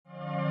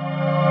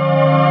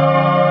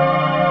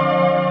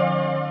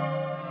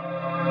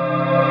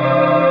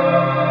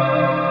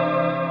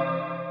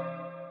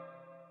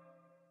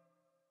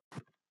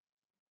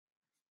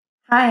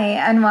Hi,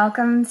 and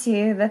welcome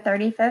to the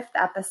 35th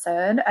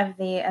episode of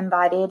the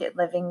Embodied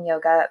Living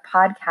Yoga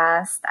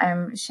podcast.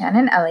 I'm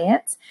Shannon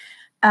Elliott.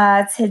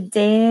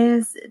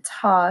 Today's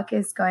talk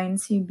is going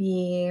to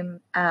be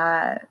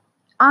on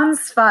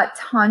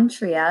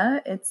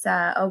Svatantria. It's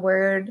a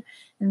word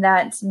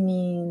that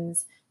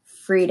means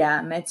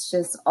freedom. It's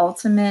just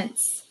ultimate,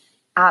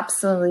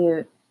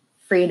 absolute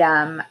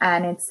freedom,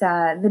 and it's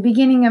the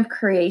beginning of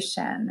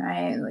creation,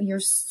 right?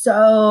 You're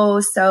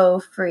so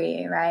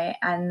free, right?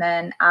 And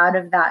then out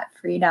of that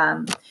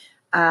freedom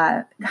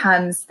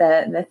comes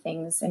the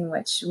things in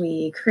which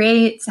we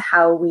create,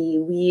 how we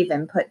weave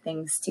and put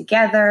things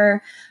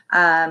together,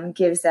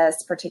 gives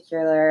us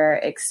particular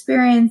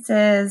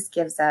experiences,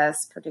 gives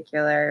us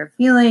particular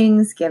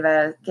feelings,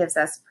 gives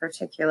us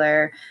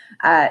particular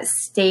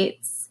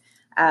states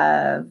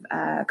of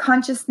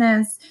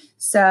consciousness.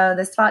 So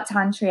the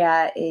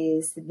Svatantria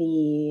is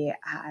the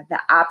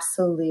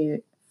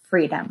absolute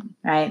freedom,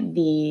 right?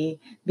 The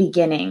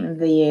beginning,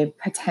 the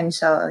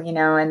potential,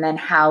 and then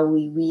how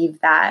we weave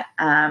that.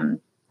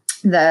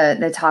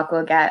 The talk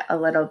will get a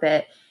little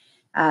bit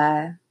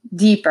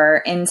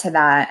deeper into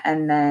that,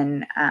 and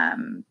then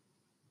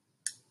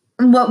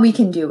what we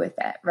can do with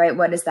it, right?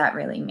 What does that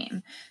really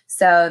mean?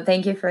 So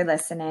thank you for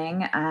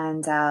listening,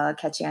 and I'll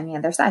catch you on the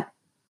other side.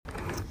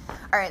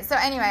 All right, so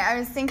anyway, I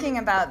was thinking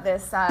about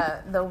this,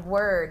 the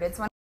word, it's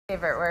one of my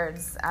favorite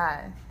words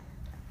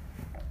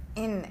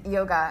in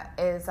yoga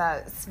is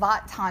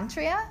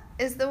Svatantria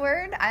is the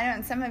word.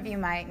 Some of you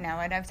might know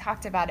it, I've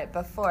talked about it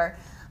before,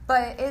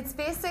 but it's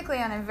basically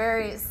on a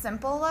very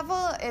simple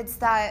level, it's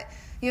that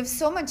you have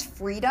so much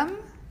freedom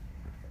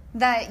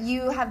that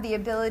you have the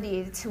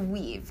ability to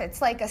weave. It's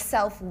like a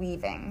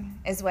self-weaving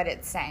is what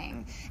it's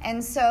saying.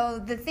 And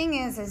so the thing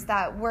is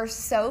that we're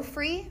so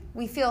free.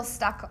 We feel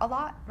stuck a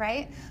lot,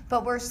 right?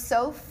 But we're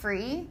so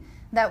free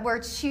that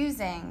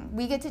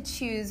we get to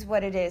choose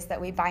what it is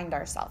that we bind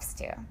ourselves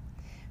to,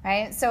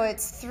 right? So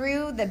it's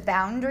through the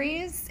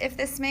boundaries, if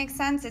this makes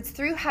sense. It's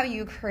through how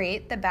you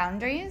create the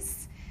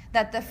boundaries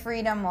that the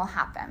freedom will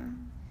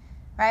happen,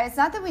 right? It's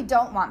not that we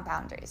don't want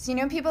boundaries.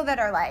 People that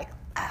are like,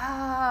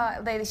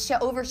 they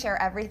overshare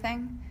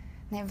everything.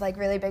 They have like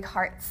really big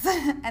hearts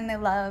and they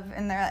love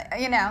and they're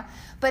like,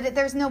 but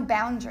there's no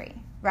boundary,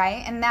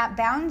 right? And that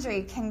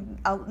boundary can,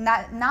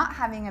 not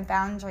having a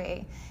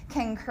boundary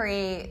can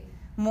create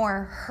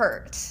more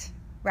hurt,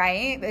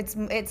 right? It's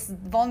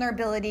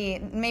vulnerability,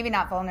 maybe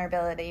not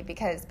vulnerability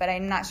but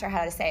I'm not sure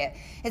how to say it.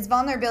 It's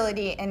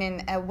vulnerability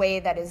in a way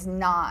that is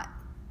not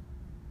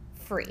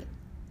free.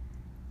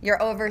 You're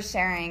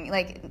oversharing,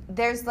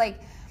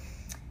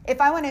 if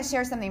I want to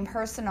share something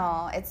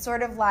personal, it's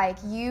sort of like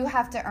you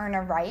have to earn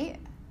a right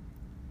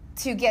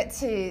to get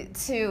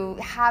to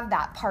have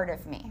that part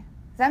of me.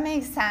 Does that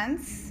make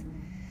sense?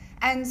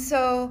 And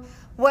so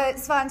what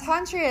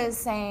Svatantria is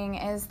saying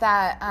is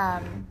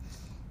that,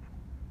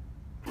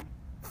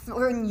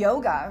 or in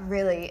yoga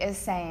really is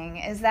saying,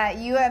 is that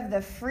you have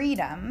the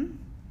freedom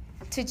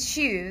to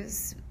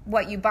choose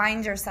what you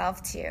bind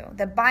yourself to.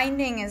 The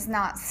binding is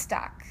not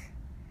stuck.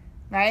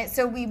 Right?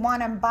 So we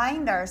want to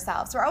bind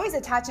ourselves. We're always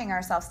attaching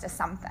ourselves to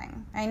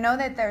something. I know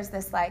that there's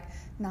this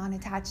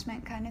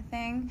non-attachment kind of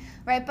thing,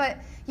 right? But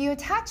you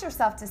attach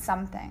yourself to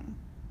something.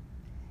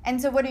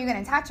 And so what are you going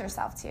to attach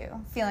yourself to?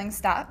 Feeling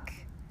stuck,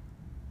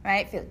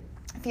 right?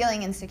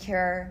 Feeling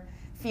insecure,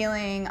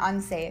 feeling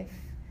unsafe,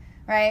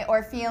 right?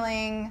 Or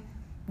feeling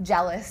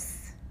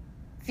jealous,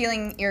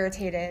 feeling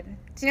irritated.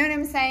 Do you know what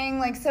I'm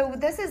saying? So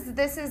this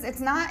is,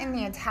 it's not in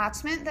the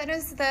attachment that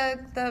is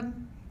the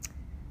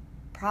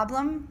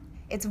problem.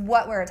 It's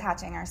what we're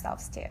attaching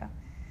ourselves to.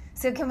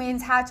 So can we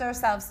attach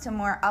ourselves to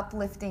more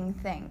uplifting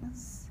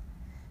things?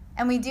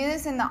 And we do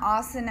this in the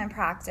asana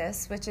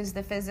practice, which is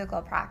the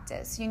physical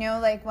practice.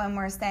 When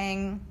we're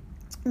saying,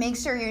 make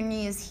sure your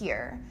knee is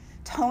here,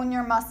 tone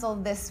your muscle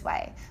this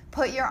way,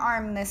 put your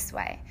arm this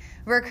way.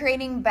 We're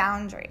creating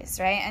boundaries,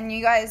 right? And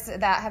you guys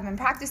that have been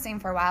practicing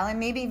for a while, and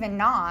maybe even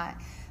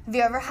not, have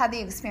you ever had the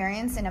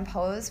experience in a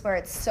pose where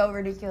it's so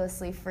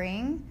ridiculously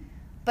freeing,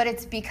 but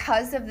it's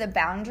because of the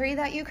boundary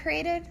that you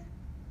created?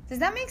 Does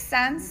that make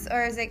sense?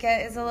 Or is it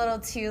a little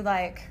too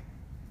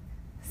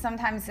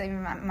sometimes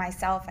even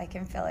myself, I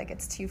can feel like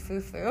it's too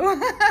foo-foo,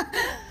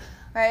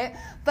 right?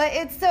 But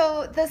it's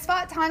so, the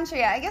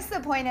Svatantria, I guess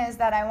the point is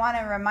that I want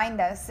to remind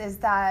us is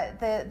that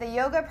the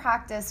yoga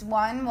practice,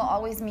 one, will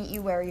always meet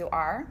you where you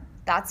are.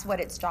 That's what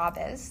its job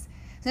is.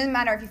 It doesn't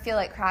matter if you feel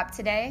like crap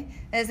today.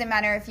 It doesn't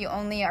matter if you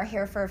only are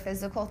here for a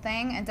physical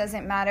thing. It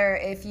doesn't matter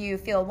if you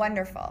feel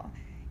wonderful.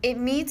 It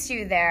meets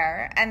you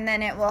there, and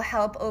then it will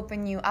help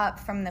open you up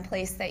from the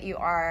place that you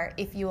are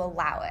if you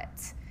allow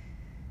it.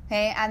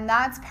 Okay, and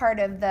that's part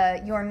of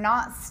you're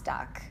not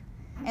stuck.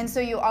 And so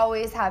you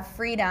always have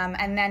freedom,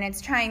 and then it's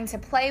trying to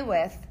play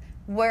with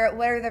what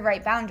are the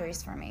right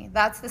boundaries for me.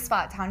 That's the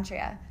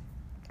Svatantria.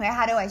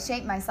 How do I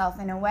shape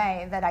myself in a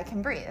way that I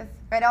can breathe?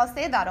 Right, I'll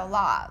say that a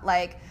lot.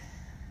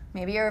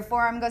 Maybe your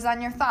forearm goes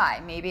on your thigh.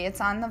 Maybe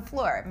it's on the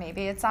floor.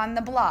 Maybe it's on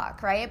the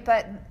block, right?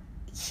 But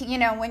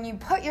when you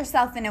put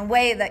yourself in a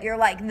way that you're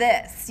like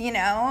this,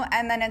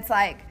 and then it's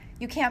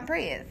you can't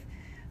breathe,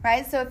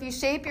 right? So if you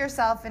shape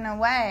yourself in a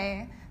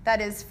way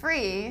that is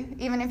free,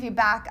 even if you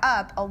back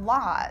up a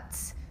lot,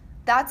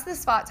 that's the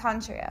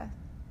Svatantriya.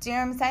 Do you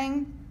know what I'm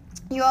saying?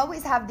 You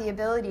always have the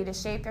ability to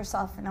shape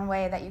yourself in a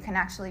way that you can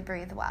actually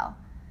breathe well.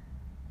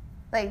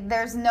 Like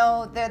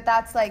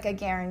that's like a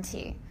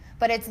guarantee.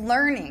 But it's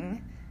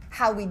learning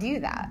how we do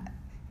that.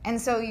 And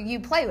so you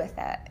play with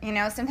it. You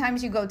know,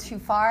 sometimes you go too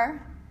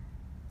far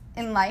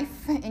in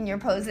life, in your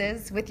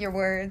poses, with your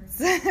words,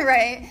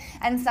 right?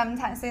 And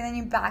sometimes, so then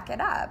you back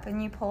it up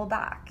and you pull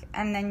back,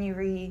 and then you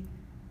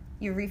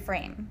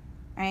reframe,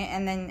 right?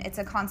 And then it's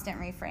a constant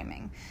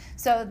reframing.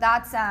 So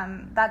that's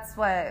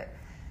what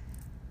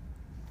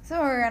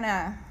we're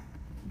gonna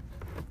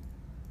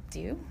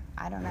do.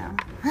 I don't know.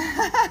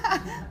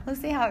 We'll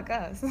see how it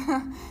goes.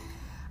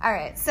 All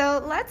right,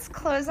 so let's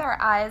close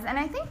our eyes, and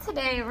I think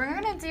today we're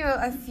gonna do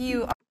a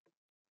few.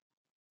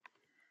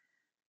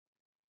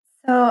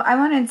 So I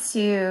wanted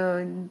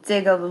to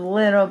dig a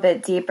little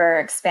bit deeper,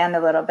 expand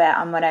a little bit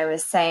on what I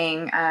was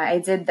saying. I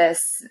did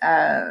this,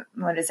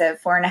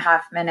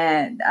 4.5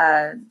 minute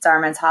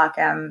Dharma talk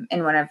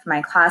in one of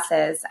my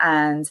classes.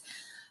 And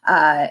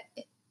at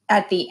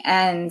the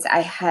end,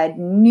 I had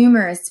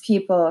numerous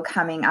people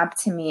coming up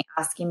to me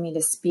asking me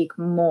to speak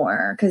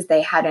more because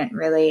they hadn't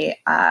really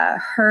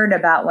heard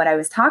about what I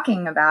was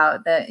talking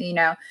about,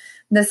 the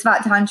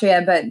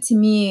Svatantriya. But to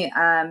me,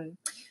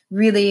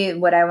 really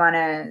what I want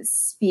to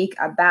speak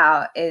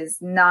about is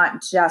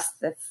not just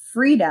the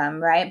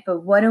freedom, right? But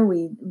what do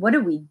we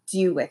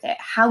do with it?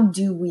 How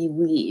do we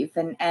leave?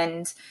 And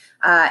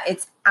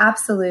it's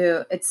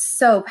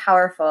so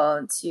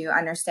powerful to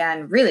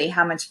understand really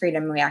how much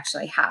freedom we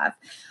actually have.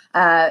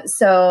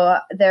 So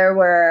there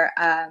were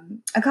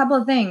a couple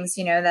of things,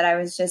 that I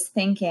was just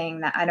thinking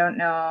that I don't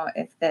know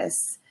if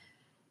this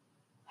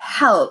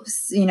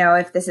helps,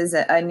 if this is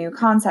a new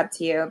concept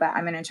to you, but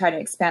I'm going to try to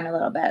expand a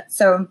little bit.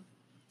 So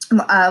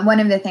one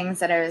of the things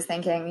that I was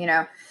thinking,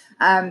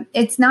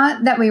 it's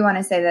not that we want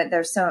to say that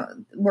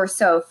we're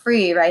so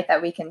free, right,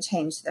 that we can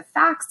change the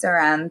facts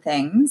around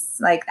things,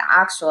 like the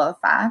actual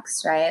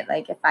facts, right?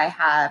 Like if I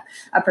have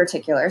a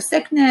particular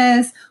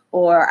sickness,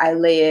 or I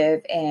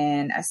live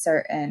in a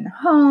certain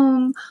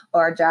home,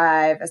 or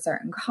drive a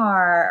certain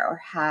car,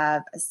 or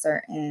have a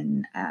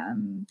certain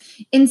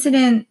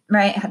incident,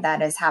 right,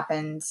 that has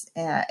happened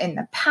in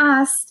the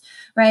past,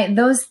 right?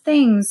 Those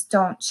things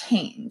don't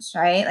change,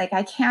 right? Like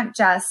I can't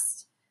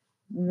just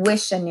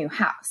wish a new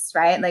house,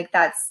 right? Like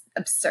that's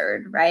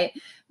absurd, right?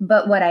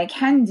 But what I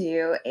can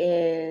do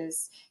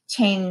is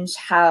change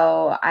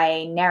how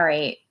I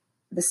narrate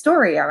the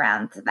story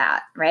around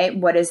that, right?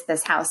 What does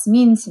this house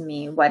mean to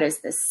me? What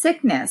is this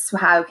sickness?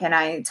 How can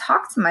I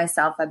talk to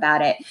myself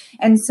about it?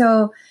 And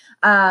so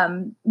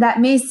that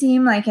may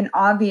seem like an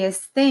obvious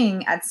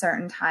thing at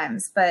certain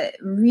times, but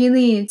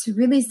really to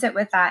really sit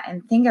with that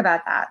and think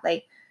about that,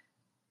 like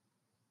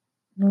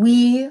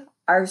we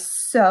are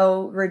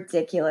so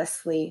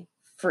ridiculously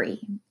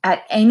free.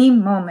 At any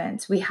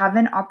moment, we have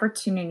an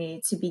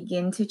opportunity to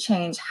begin to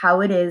change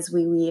how it is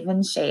we weave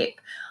and shape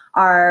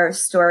our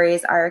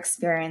stories, our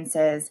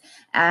experiences,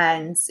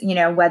 and,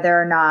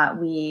 whether or not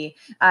we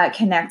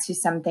connect to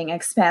something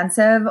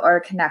expansive or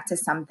connect to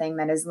something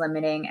that is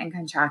limiting and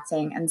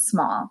contracting and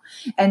small.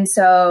 And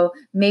so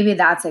maybe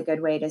that's a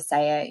good way to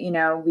say it.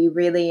 We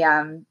really,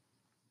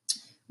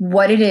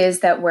 what it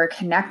is that we're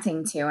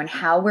connecting to and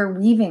how we're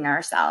weaving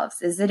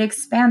ourselves. Is it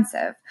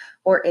expansive,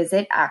 or is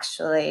it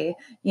actually,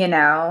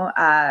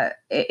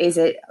 is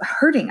it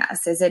hurting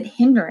us? Is it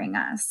hindering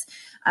us?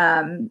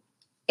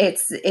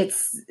 People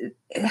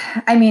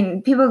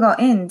go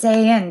in,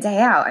 day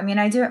out.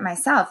 I do it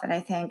myself, and I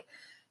think,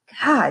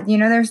 God,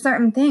 there's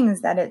certain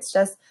things that it's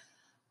just,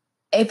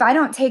 if I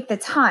don't take the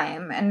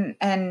time,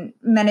 and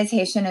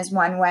meditation is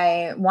one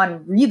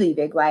really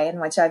big way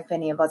in which I've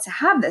been able to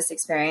have this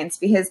experience,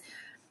 because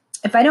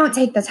if I don't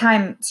take the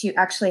time to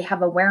actually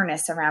have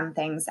awareness around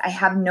things, I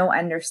have no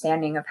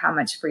understanding of how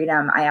much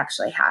freedom I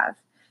actually have.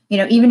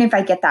 Even if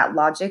I get that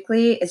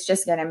logically, it's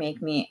just going to make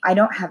I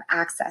don't have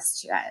access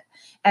to it.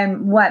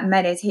 And what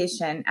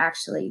meditation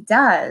actually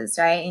does,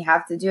 right? You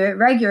have to do it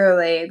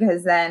regularly,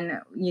 because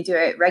then you do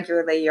it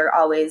regularly, you're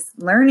always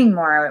learning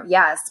more,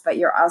 yes, but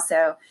you're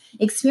also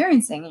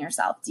experiencing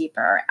yourself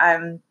deeper.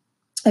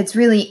 It's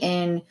really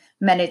in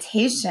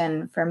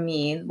meditation for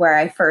me where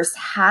I first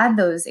had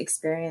those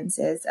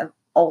experiences of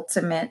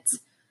ultimate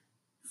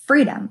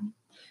freedom,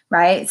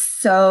 right?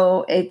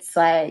 So it's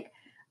like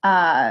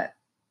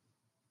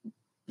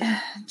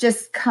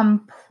just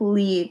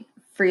complete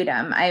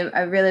freedom.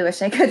 I really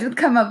wish I could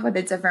come up with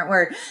a different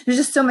word. There's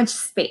just so much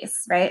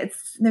space, right?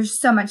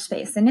 There's so much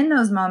space. And in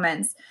those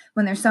moments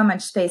when there's so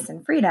much space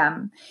and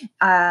freedom,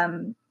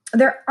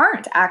 there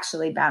aren't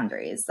actually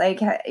boundaries. Like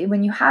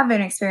when you have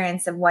an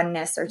experience of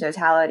oneness or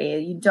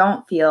totality, you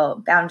don't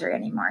feel boundary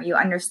anymore. You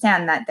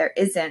understand that there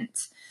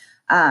isn't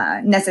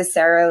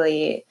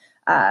necessarily,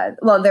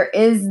 there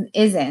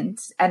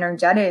isn't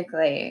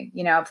energetically,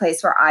 a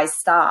place where I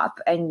stop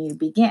and you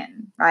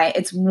begin, right?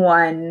 It's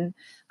one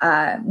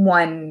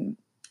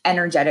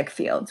energetic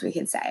field, we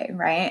could say,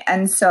 right?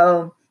 And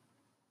so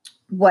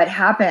what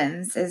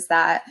happens is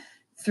that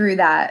through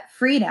that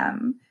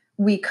freedom,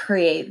 we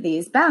create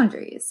these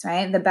boundaries,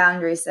 right? The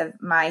boundaries of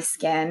my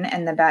skin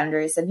and the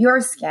boundaries of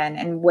your skin,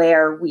 and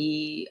where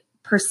we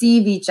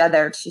perceive each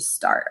other to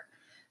start.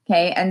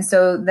 Okay. And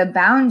so the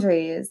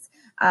boundaries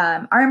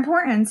are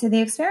important to the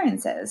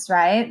experiences,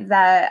 right?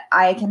 That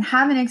I can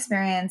have an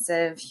experience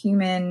of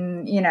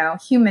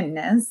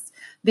humanness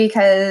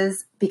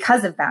because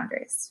of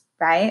boundaries,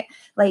 right?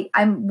 Like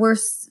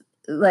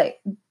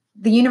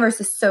the universe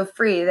is so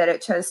free that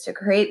it chose to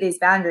create these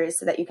boundaries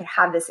so that you could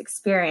have this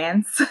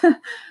experience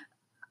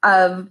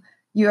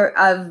you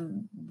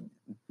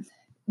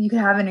could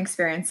have an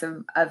experience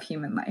of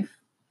human life,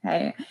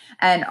 okay,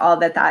 and all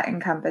that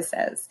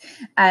encompasses.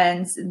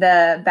 And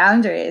the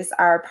boundaries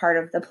are part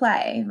of the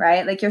play,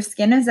 right? Like your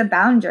skin is a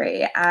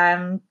boundary.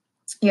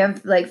 You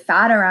have like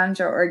fat around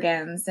your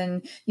organs,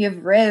 and you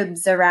have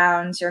ribs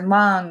around your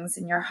lungs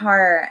and your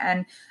heart.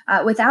 And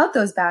without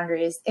those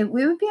boundaries,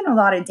 we would be in a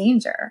lot of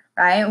danger,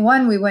 right?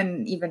 One, we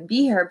wouldn't even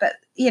be here, but,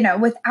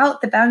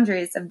 without the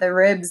boundaries of the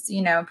ribs,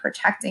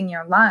 protecting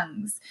your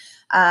lungs,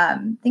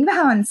 think about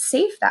how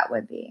unsafe that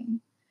would be.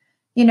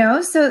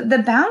 So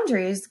the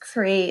boundaries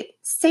create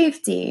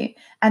safety,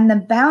 and the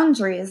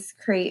boundaries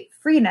create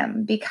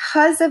freedom.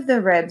 Because of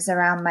the ribs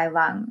around my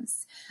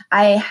lungs,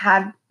 I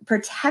have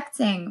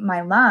protecting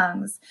my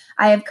lungs.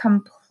 I have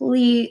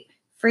complete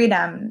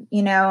freedom,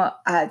 to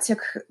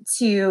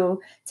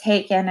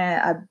take in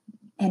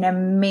an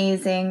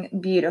amazing,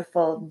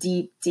 beautiful,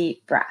 deep,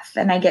 deep breath.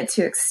 And I get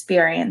to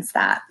experience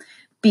that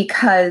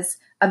because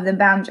of the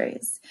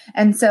boundaries.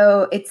 And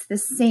so it's the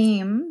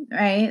same,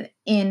 right,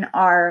 in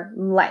our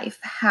life,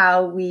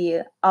 how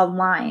we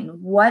align.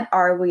 What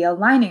are we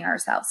aligning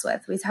ourselves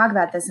with? We talk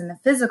about this in the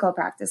physical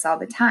practice all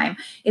the time.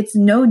 It's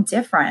no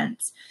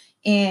different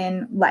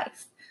in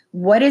life.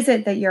 What is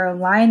it that you're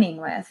aligning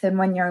with? And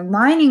when you're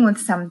aligning with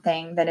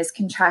something that is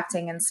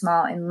contracting and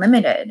small and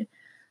limited,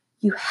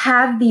 you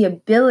have the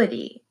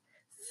ability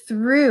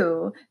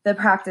through the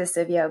practice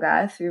of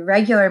yoga, through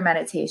regular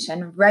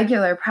meditation,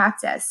 regular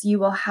practice, you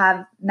will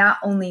have not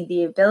only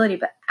the ability,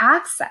 but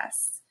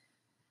access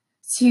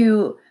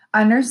to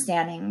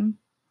understanding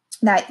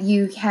that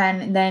you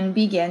can then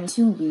begin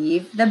to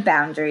weave the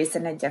boundaries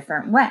in a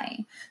different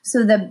way.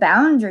 So the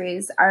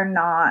boundaries are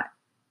not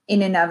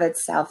in and of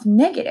itself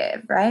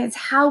negative, right? It's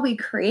how we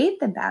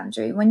create the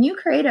boundary. When you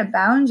create a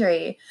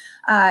boundary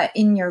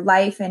in your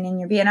life and in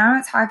your being, I'm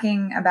not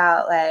talking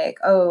about like,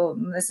 oh,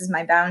 this is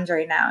my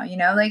boundary now,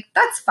 like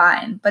that's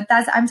fine. But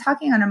I'm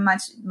talking on a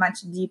much, much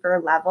deeper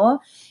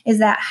level, is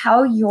that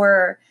how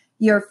your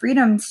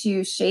freedom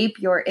to shape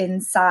your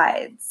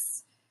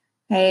insides,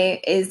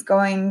 okay, is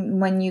going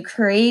when you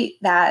create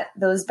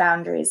those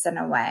boundaries in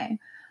a way.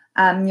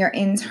 Your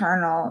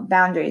internal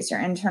boundaries, your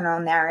internal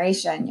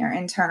narration, your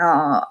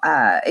internal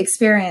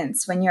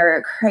experience, when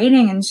you're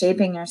creating and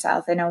shaping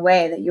yourself in a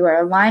way that you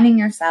are aligning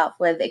yourself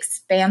with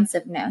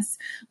expansiveness,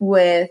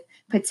 with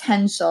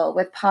potential,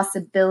 with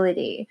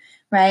possibility,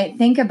 right?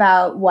 Think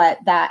about what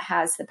that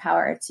has the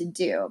power to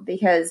do,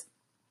 because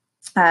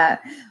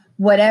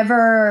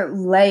whatever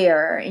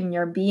layer in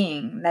your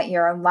being that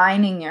you're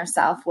aligning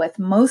yourself with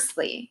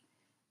mostly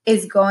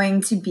is going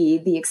to be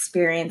the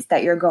experience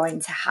that you're going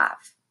to have.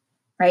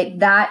 Right?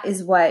 That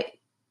is what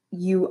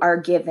you are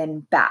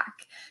given back.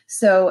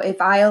 So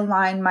if I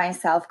align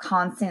myself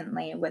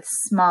constantly with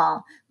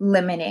small,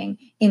 limiting,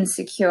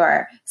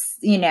 insecure,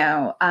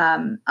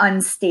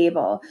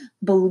 unstable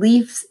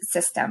belief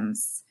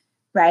systems,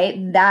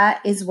 right? That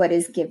is what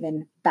is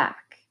given back.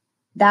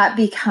 That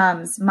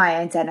becomes my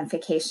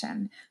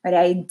identification, right?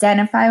 I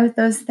identify with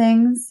those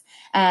things,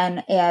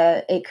 and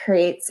it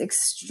creates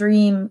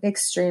extreme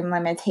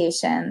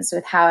limitations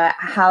with how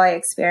I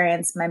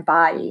experience my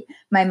body,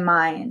 my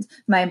mind,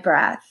 my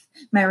breath,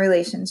 my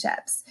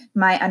relationships,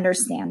 my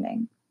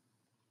understanding.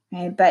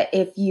 Right? But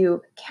if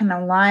you can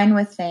align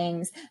with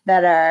things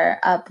that are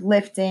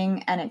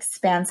uplifting and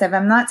expansive,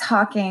 I'm not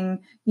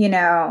talking,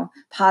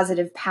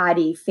 positive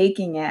Patty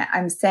faking it.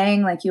 I'm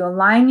saying like you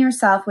align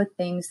yourself with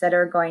things that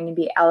are going to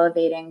be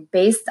elevating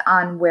based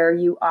on where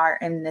you are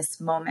in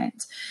this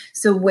moment.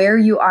 So where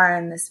you are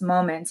in this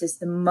moment is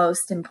the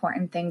most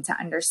important thing to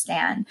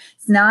understand.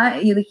 It's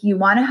not you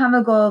want to have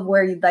a goal of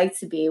where you'd like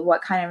to be,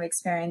 what kind of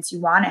experience you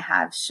want to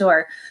have,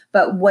 sure.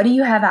 But what do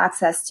you have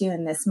access to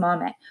in this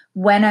moment?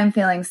 When I'm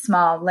feeling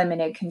small,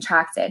 limited,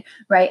 contracted,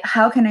 right?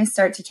 How can I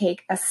start to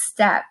take a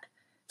step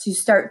to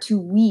start to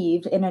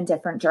weave in a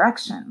different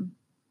direction?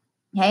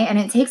 Okay. And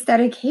it takes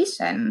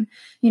dedication,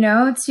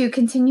 to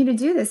continue to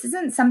do this. This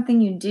isn't something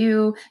you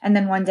do and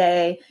then one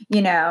day,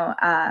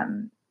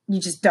 you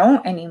just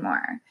don't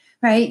anymore,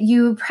 right?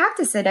 You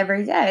practice it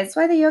every day. It's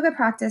why the yoga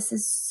practice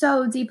is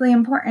so deeply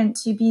important,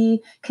 to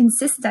be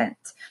consistent.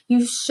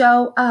 You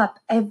show up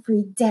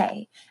every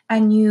day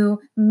and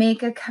you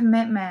make a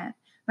commitment,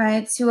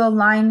 right? To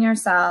align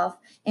yourself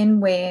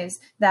in ways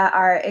that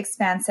are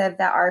expansive,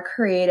 that are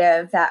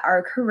creative, that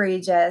are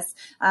courageous,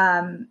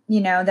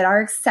 that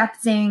are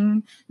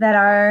accepting, that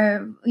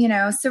are,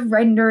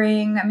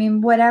 surrendering. I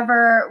mean,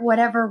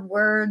 whatever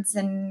words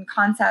and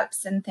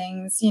concepts and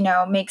things,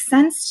 make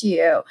sense to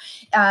you.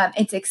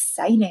 It's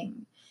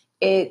exciting.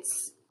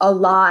 It's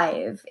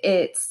alive.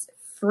 It's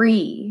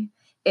free.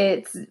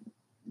 It's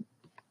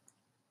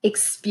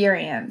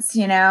experience,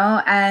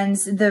 and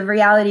the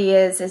reality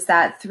is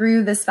that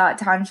through the Svat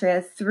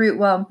Tantra, through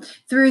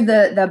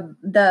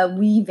the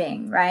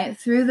weaving, right?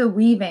 Through the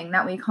weaving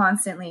that we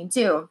constantly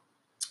do,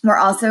 we're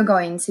also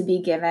going to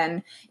be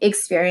given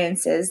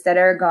experiences that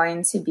are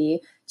going to be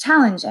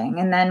challenging.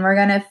 And then we're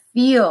going to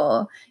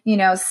feel,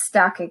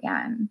 stuck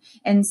again.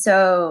 And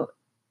so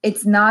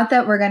it's not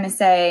that we're going to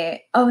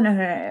say, oh,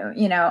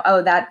 no,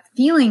 oh, that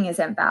feeling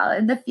isn't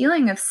valid. The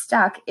feeling of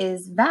stuck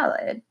is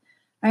valid.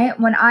 Right?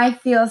 When I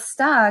feel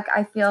stuck,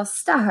 I feel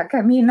stuck.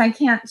 I mean, I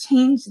can't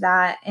change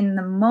that in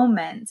the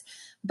moment.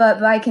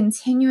 But by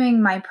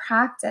continuing my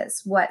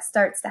practice, what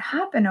starts to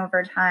happen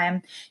over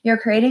time, you're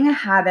creating a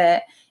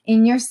habit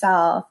in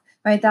yourself,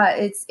 right?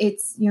 That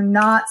you're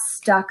not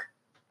stuck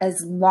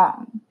as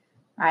long,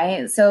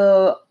 right?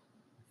 So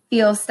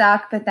feel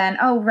stuck, but then,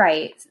 oh,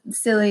 right,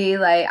 silly.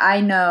 Like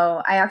I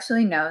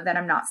actually know that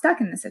I'm not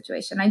stuck in this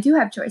situation. I do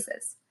have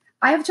choices.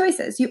 I have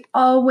choices. You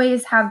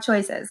always have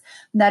choices.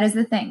 That is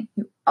the thing.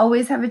 You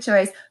always have a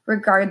choice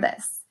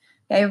regardless.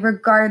 Okay.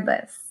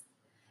 Regardless.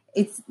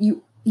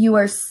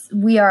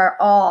 We are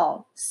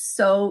all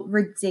so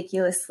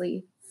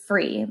ridiculously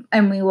free,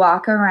 and we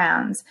walk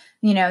around,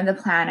 the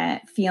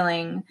planet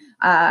feeling,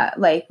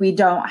 like we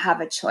don't have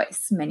a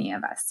choice, many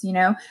of us,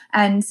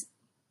 and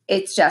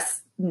it's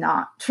just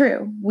not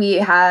true. We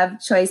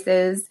have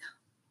choices.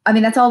 I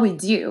mean, that's all we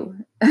do.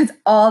 That's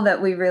all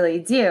that we really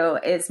do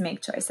is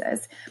make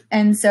choices.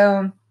 And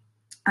so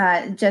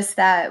just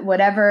that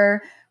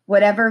whatever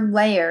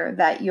layer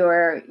that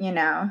you're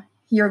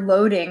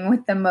loading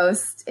with the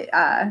most,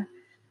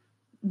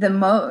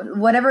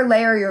 whatever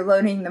layer you're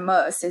loading the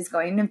most is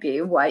going to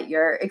be what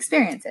your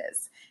experience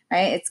is,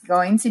 right? It's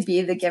going to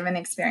be the given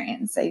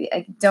experience.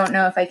 I don't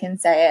know if I can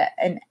say it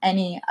in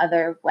any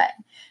other way,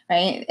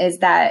 right? Is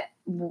that,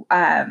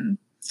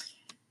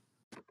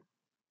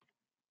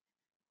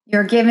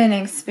 your given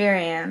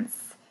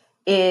experience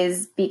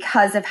is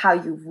because of how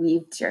you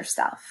weaved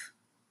yourself.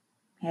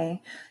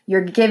 Okay.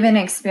 Your given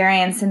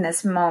experience in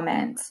this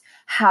moment,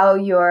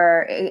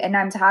 and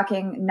I'm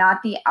talking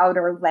not the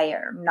outer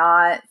layer,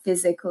 not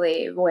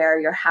physically where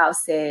your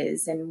house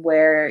is and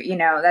where,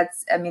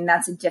 that's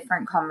a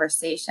different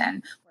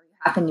conversation where you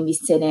happen to be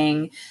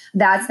sitting.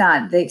 That's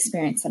not the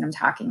experience that I'm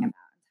talking about.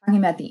 I'm talking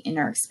about the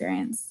inner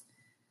experience.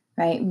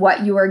 Right?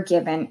 What you are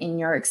given in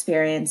your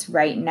experience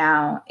right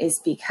now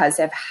is because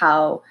of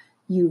how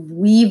you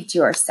weaved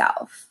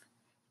yourself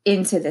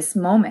into this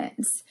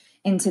moment,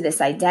 into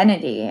this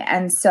identity.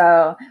 And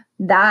so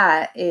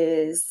that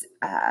is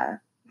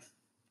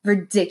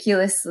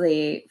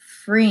ridiculously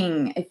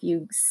freeing if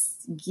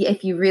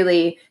you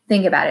really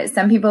think about it.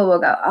 Some people will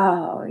go,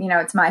 oh,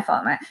 it's my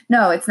fault.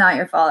 No, it's not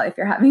your fault if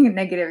you're having a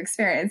negative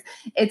experience.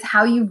 It's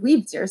how you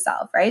weaved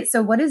yourself, right?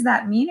 So what does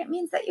that mean? It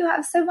means that you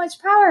have so much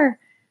power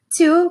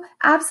to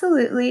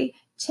absolutely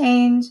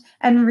change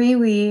and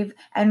reweave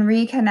and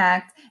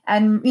reconnect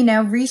and,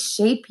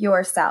 reshape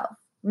yourself.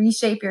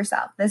 Reshape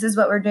yourself. This is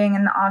what we're doing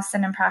in the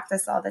Asana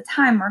practice all the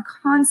time. We're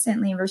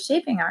constantly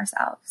reshaping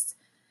ourselves.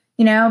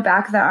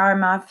 Back the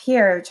arm off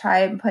here,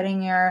 try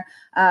putting your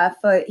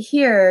foot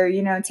here,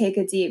 take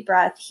a deep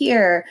breath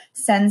here,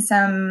 send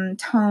some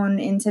tone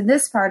into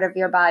this part of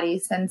your body,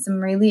 send some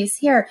release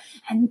here,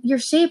 and you're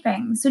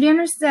shaping. So do you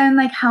understand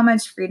how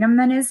much freedom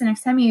that is? The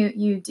next time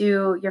you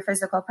do your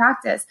physical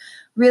practice,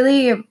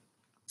 really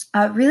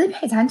pay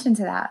attention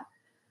to that.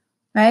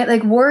 Right?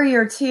 Like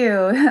warrior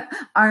two,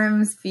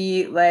 arms,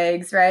 feet,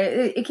 legs, right?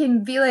 It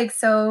can be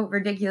so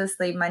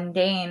ridiculously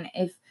mundane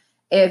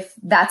if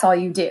that's all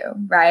you do,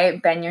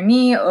 right? Bend your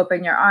knee,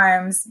 open your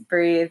arms,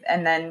 breathe,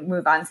 and then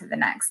move on to the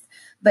next.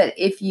 But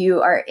if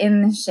you are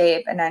in the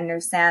shape and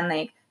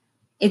understand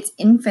it's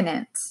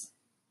infinite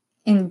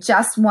in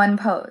just one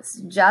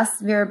pose,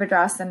 just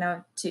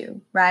Virabhadrasana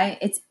 2, right?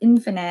 It's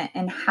infinite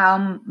in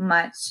how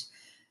much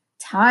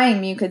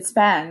time you could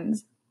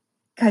spend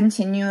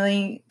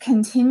continually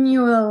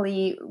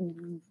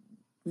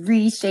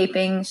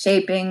reshaping,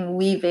 shaping,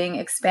 weaving,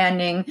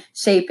 expanding,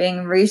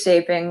 shaping,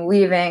 reshaping,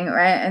 weaving,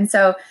 right? And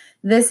so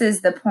this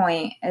is the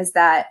point, is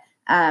that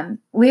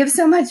we have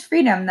so much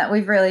freedom that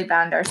we've really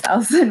bound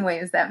ourselves in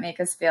ways that make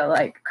us feel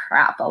like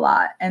crap a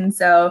lot. And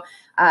so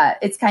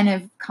it's kind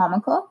of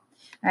comical,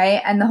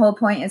 right? And the whole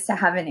point is to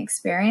have an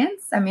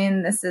experience. I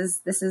mean, this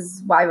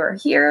is why we're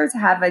here, to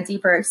have a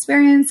deeper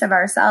experience of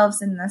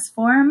ourselves in this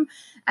form.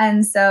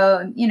 And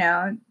so,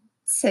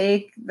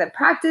 take the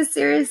practice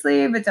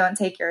seriously, but don't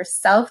take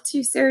yourself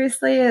too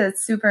seriously.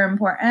 It's super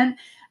important.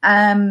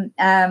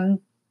 Know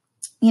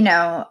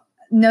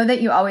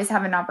that you always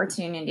have an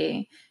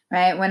opportunity,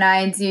 right? When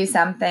I do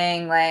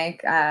something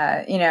like,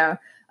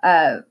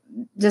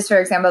 just for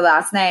example,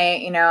 last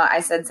night,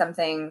 I said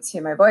something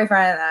to my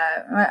boyfriend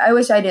that I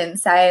wish I didn't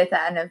say at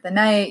the end of the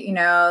night,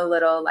 a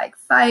little like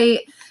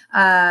fight.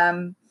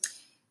 And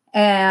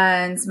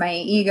my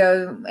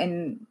ego,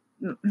 and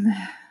I don't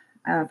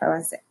know if I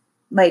want to say,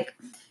 like,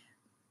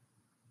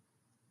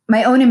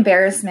 my own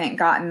embarrassment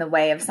got in the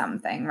way of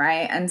something,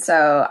 right? And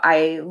so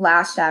I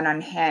lashed out on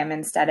him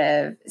instead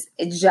of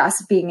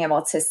just being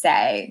able to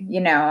say,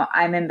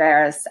 I'm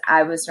embarrassed,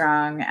 I was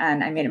wrong,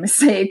 and I made a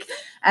mistake.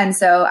 And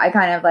so I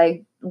kind of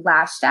like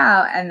lashed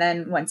out and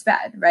then went to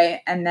bed, right?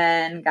 And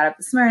then got up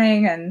this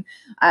morning and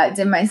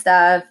did my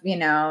stuff,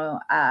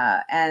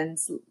 and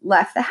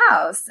left the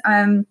house.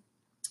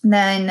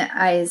 Then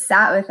I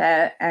sat with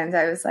it and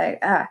I was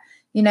like,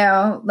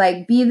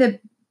 like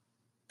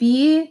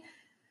be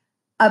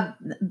a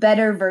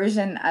better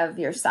version of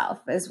yourself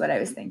is what I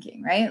was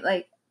thinking, right?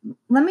 Like,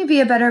 let me be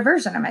a better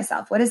version of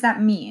myself. What does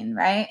that mean,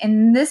 right?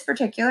 In this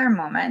particular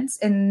moment,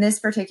 in this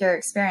particular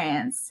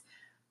experience,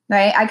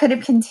 right? I could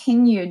have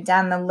continued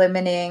down the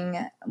limiting,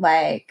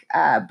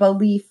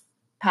 belief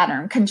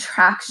pattern,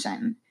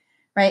 contraction,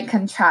 right?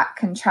 Contract.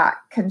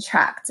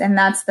 And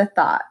that's the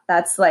thought.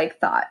 That's like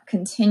thought,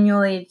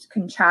 continually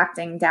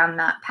contracting down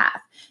that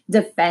path,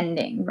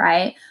 defending,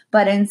 right?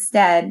 But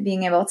instead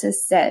being able to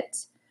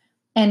sit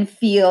and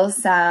feel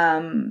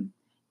some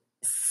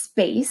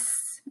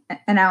space.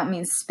 And I don't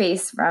mean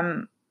space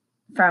from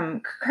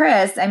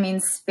Chris. I mean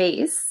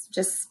space,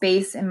 just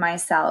space in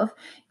myself,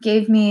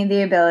 gave me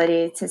the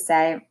ability to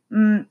say,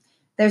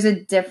 there's a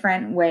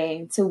different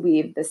way to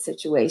weave this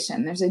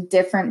situation. There's a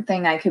different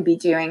thing I could be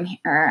doing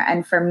here.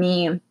 And for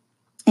me,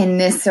 in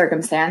this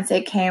circumstance,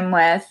 it came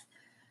with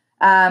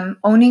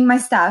owning my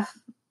stuff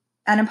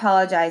and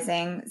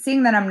apologizing,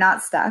 seeing that I'm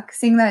not stuck,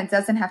 seeing that it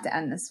doesn't have to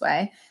end this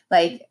way.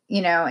 Like,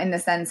 in the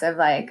sense of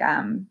like,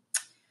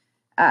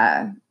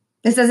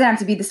 this doesn't have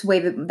to be this way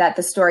that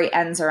the story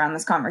ends around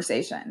this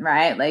conversation,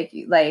 right?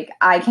 Like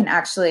I can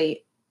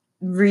actually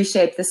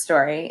reshape the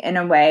story in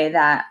a way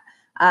that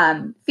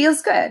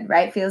feels good,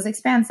 right? Feels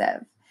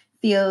expansive,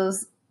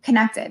 feels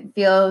connected,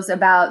 feels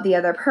about the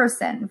other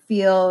person,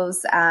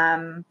 feels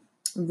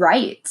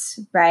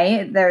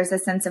right? There's a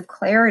sense of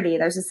clarity.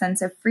 There's a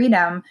sense of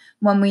freedom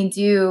when we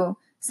do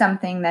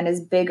something that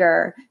is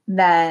bigger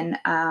than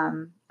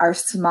our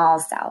small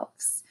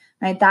selves,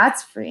 right?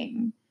 That's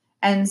freeing.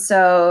 And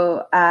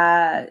so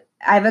I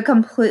have a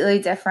completely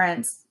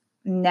different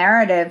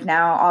narrative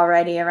now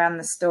already around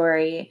the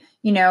story,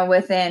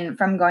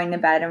 from going to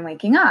bed and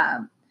waking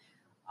up.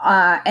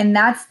 And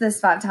that's the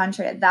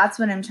Svatantra. That's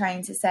what I'm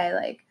trying to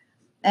say.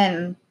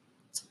 And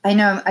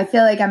I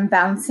feel like I'm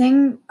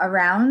bouncing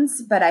around,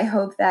 but I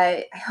hope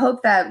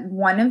that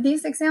one of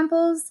these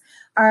examples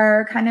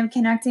are kind of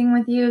connecting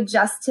with you,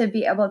 just to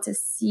be able to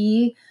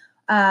see,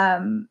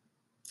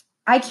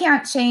 I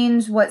can't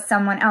change what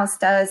someone else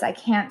does. I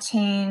can't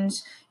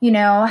change,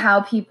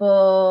 how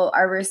people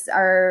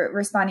are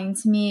responding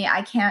to me.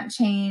 I can't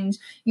change,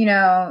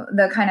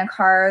 the kind of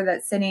car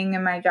that's sitting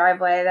in my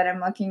driveway that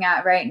I'm looking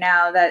at right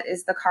now. That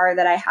is the car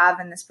that I have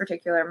in this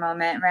particular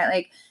moment, right?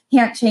 Like,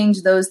 can't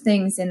change those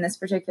things in this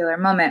particular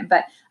moment,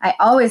 but I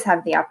always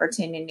have the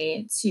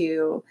opportunity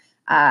to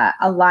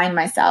align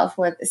myself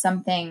with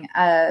something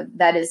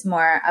that is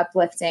more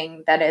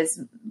uplifting, that is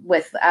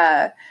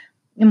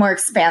more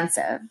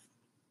expansive.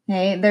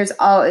 Okay? There's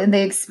all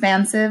the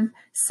expansive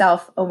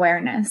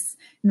self-awareness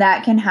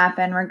that can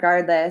happen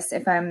regardless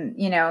if I'm,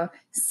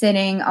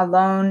 sitting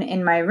alone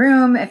in my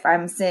room, if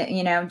I'm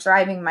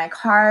driving my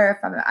car,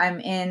 if I'm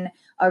in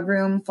a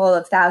room full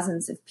of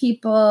thousands of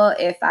people,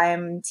 if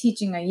I'm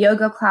teaching a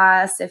yoga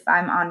class, if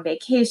I'm on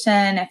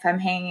vacation, if I'm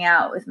hanging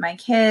out with my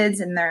kids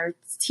and their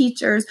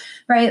teachers,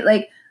 right?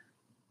 Like,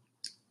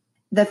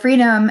 the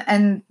freedom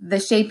and the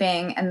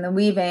shaping and the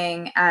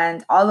weaving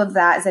and all of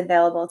that is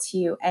available to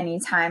you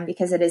anytime,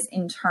 because it is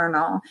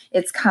internal.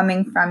 It's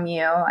coming from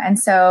you. And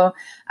so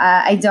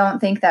I don't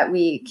think that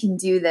we can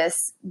do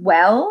this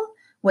well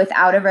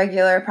without a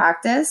regular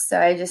practice. So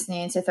I just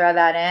need to throw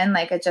that in.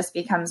 Like, it just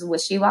becomes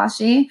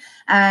wishy-washy.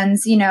 And,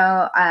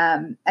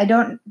 I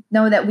don't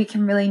know that we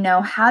can really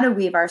know how to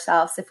weave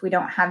ourselves if we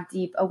don't have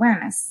deep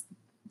awareness,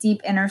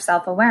 deep inner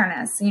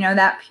self-awareness,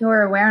 that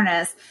pure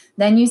awareness.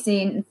 Then you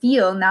see and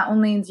feel, not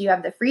only do you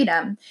have the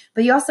freedom,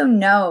 but you also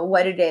know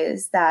what it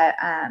is that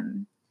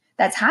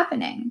that's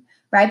happening,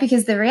 right?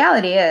 Because the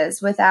reality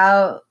is,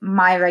 without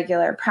my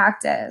regular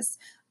practice,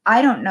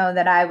 I don't know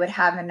that I would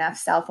have enough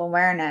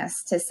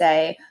self-awareness to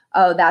say,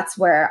 oh, that's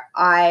where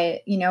I'm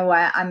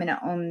going to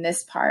own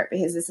this part,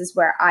 because this is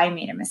where I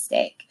made a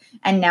mistake.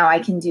 And now I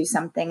can do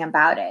something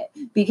about it.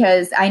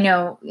 Because I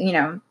know,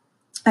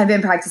 I've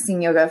been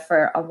practicing yoga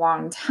for a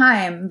long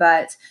time,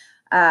 but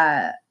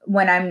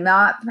when I'm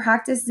not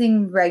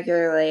practicing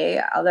regularly,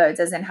 although it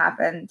doesn't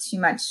happen too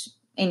much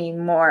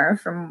anymore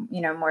from,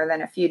 more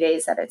than a few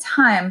days at a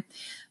time.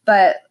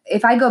 But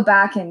if I go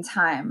back in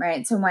time,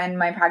 right, to when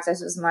my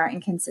practice was more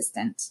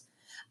inconsistent,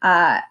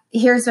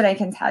 here's what I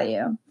can tell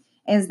you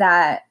is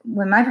that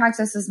when my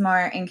practice was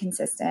more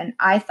inconsistent,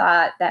 I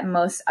thought that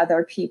most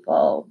other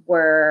people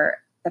were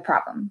the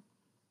problem.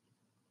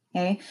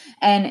 Okay.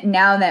 And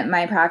now that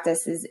my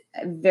practice is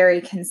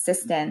very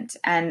consistent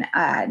and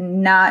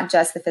not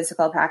just the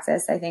physical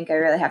practice, I think I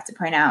really have to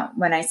point out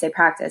when I say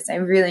practice, I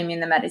really mean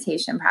the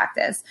meditation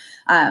practice.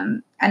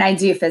 And I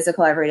do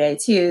physical every day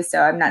too.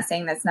 So I'm not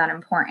saying that's not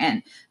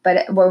important,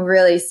 but what I'm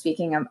really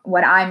speaking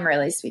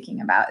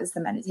about is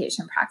the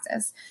meditation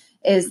practice.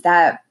 Is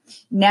that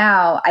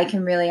now I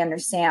can really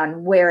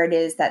understand where it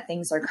is that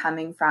things are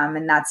coming from,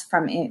 and that's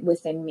from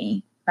within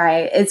me.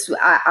 Right?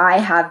 I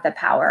have the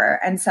power.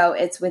 And so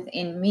it's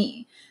within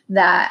me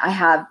that I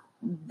have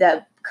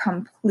the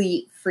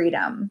complete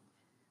freedom.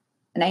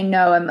 And I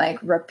know I'm like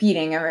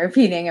repeating,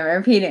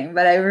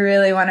 but I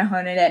really want to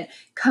hone it in.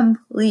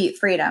 Complete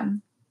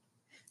freedom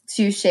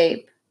to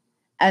shape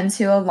and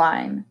to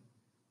align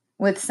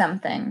with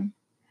something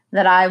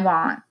that I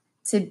want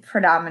to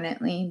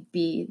predominantly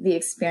be the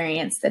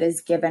experience that is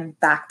given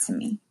back to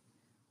me,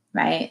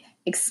 right?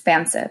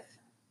 Expansive,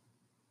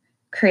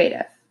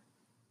 creative,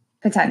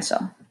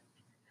 potential,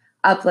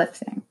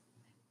 uplifting,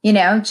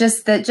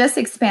 just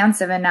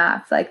expansive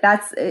enough. Like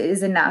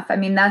is enough. I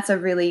mean, that's a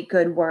really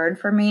good word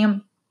for me,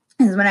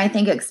 is when I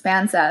think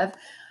expansive,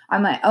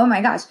 I'm like, oh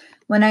my gosh,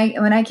 when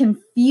I can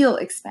feel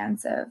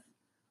expansive,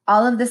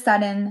 all of the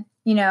sudden,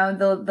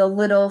 the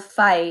little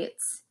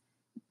fights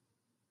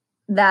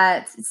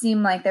that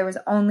seem like there was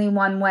only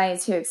one way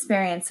to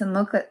experience, and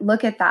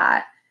look at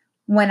that.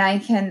 When I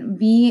can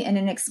be in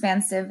an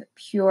expansive,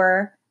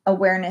 pure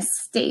awareness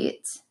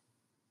state,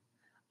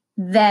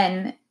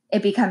 then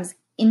it becomes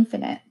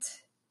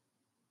infinite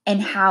in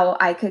how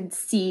I could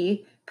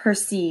see,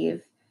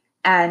 perceive,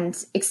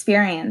 and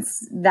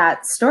experience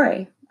that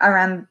story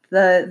around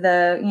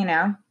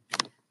the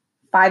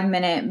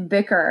 5-minute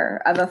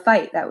bicker of a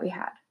fight that we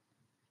had.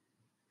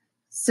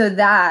 So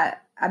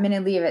that I'm going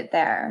to leave it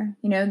there.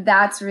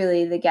 That's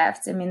really the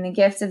gift. I mean, the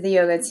gift of the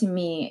yoga to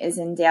me is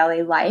in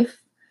daily life.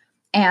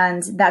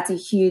 And that's a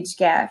huge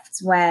gift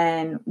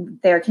when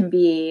there can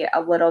be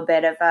a little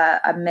bit of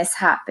a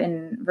mishap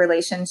in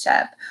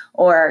relationship,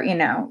 or,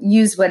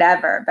 use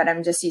whatever, but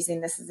I'm just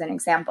using this as an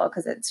example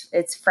because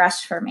it's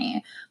fresh for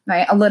me,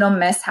 right? A little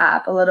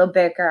mishap, a little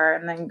bicker,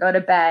 and then go to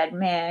bed,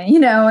 man,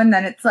 and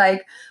then it's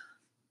like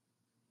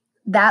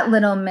that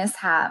little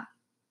mishap.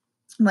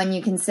 When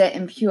you can sit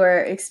in pure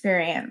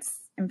experience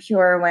and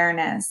pure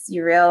awareness,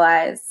 you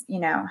realize,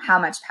 how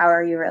much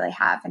power you really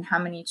have and how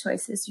many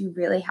choices you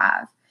really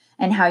have,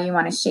 and how you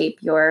want to shape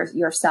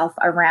yourself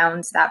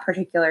around that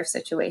particular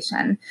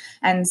situation.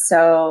 And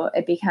so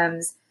it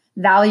becomes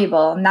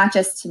valuable, not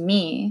just to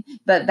me,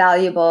 but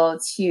valuable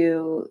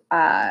to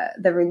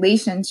the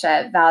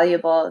relationship,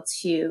 valuable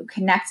to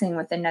connecting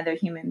with another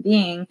human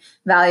being,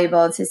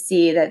 valuable to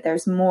see that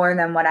there's more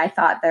than what I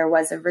thought there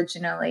was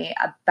originally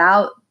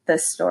about the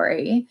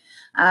story.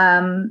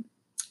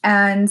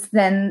 And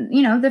then,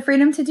 the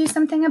freedom to do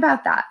something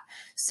about that.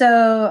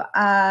 So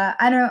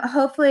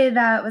hopefully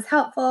that was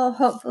helpful.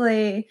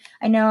 Hopefully,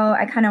 I know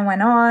I kind of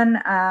went on.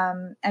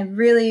 I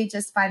really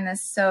just find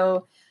this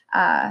so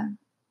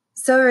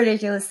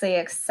ridiculously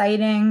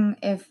exciting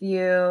if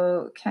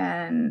you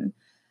can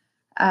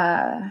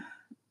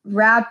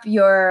wrap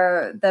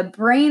the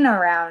brain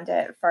around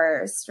it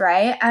first,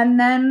 right? And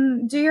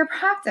then do your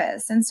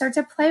practice and start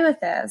to play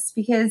with this,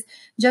 because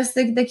just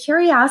the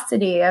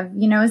curiosity of,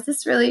 is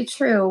this really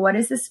true? What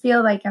does this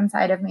feel like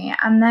inside of me?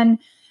 And then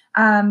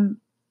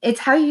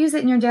it's how you use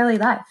it in your daily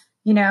life.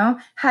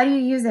 How do you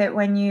use it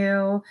when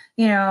you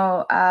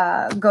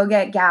go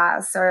get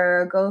gas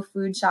or go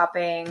food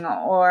shopping,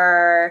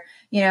 or,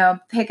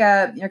 pick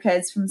up your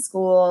kids from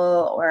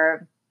school,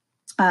 or,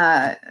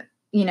 hang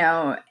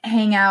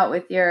out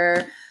with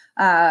your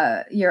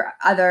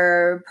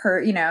other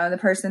the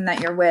person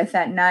that you're with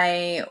at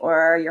night,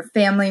 or your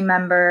family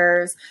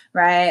members,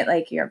 right?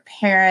 Like your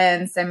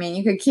parents. I mean,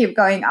 you could keep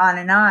going on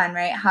and on,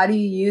 right? How do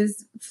you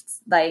use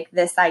like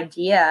this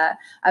idea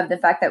of the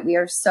fact that we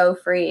are so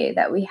free,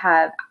 that we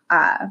have,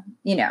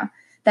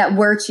 that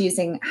we're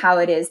choosing how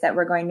it is that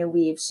we're going to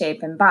weave,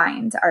 shape, and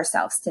bind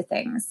ourselves to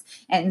things.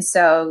 And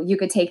so you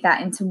could take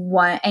that into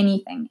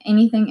anything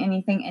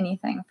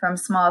from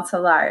small to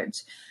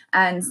large,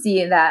 and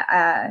see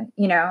that,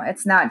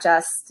 it's not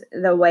just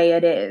the way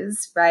it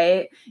is,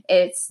 right?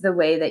 It's the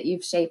way that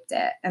you've shaped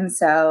it. And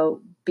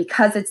so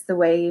because it's the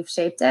way you've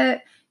shaped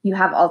it, you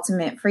have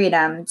ultimate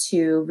freedom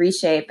to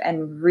reshape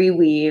and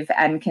reweave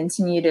and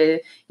continue to,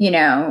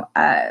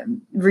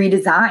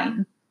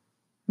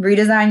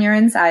 redesign your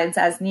insides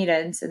as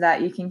needed, so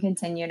that you can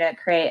continue to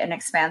create an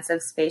expansive,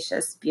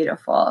 spacious,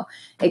 beautiful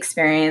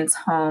experience,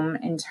 home,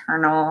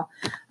 internal,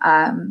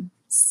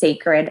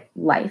 sacred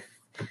life.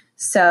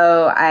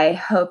 So I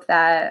hope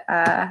that,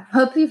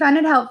 hope you found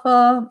it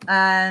helpful,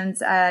 and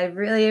I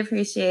really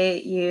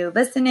appreciate you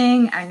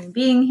listening and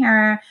being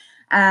here.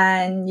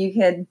 And you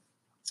could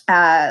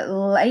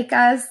like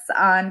us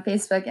on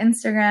Facebook,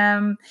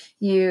 Instagram.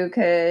 You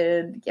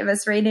could give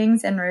us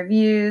ratings and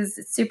reviews.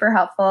 It's super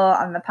helpful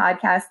on the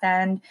podcast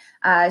end.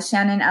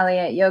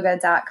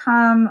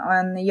 ShannonElliottYoga.com.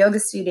 On the yoga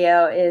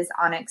studio is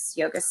Onyx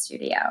Yoga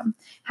Studio.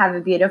 Have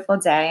a beautiful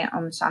day.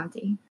 Om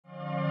Shanti.